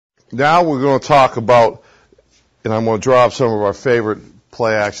Now we're going to talk about, and I'm going to draw up some of our favorite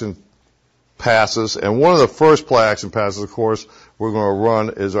play action passes. And one of the first play action passes, of course, we're going to run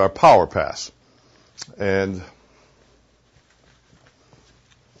is our power pass. And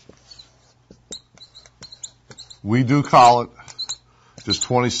we do call it just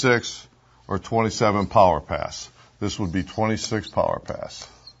 26 or 27 power pass. This would be 26 power pass.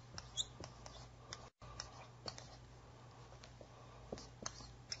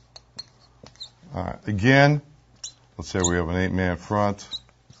 All right, again, let's say we have an 8-man front.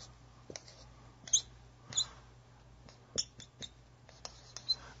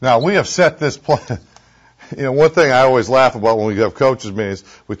 Now, we have set this play. You know, one thing I always laugh about when we have coaches meetings,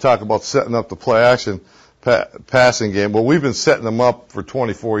 we talk about setting up the play action passing game. Well, we've been setting them up for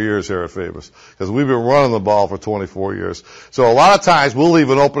 24 years here at Phoebus because we've been running the ball for 24 years. So a lot of times we'll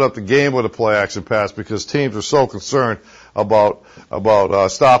even open up the game with a play action pass because teams are so concerned about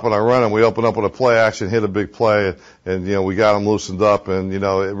stopping our run, and we open up with a play action, hit a big play, and you know we got them loosened up, and you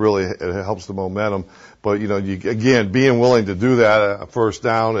know it helps the momentum. But you know, again, being willing to do that first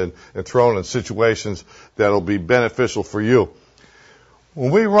down and thrown in situations that'll be beneficial for you. When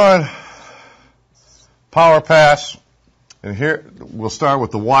we run power pass, and here we'll start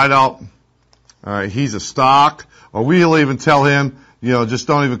with the wide out. All right, he's a stock, or we'll even tell him, you know, just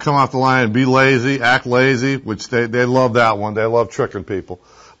don't even come off the line and be lazy, act lazy, which they love that one. They love tricking people.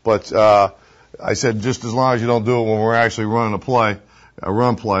 But I said just as long as you don't do it when we're actually running a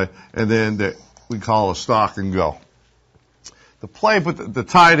run play, and then we call a stock and go. The play, but the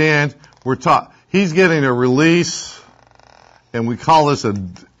tight end, he's getting a release, and we call this a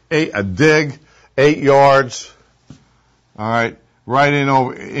dig, 8 yards. All right, right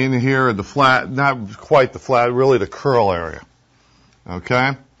in here at the flat, not quite the flat, really the curl area.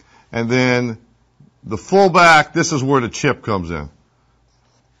 Okay, and then the fullback, this is where the chip comes in.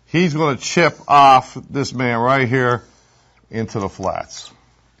 He's going to chip off this man right here into the flats.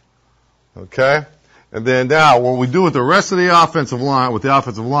 Okay, and then now what we do with the rest of the offensive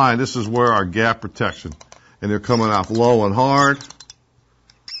line, this is where our gap protection, and they're coming off low and hard.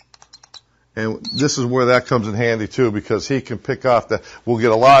 And this is where that comes in handy too, because he can pick off we'll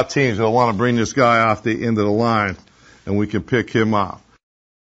get a lot of teams that'll want to bring this guy off the end of the line, and we can pick him off.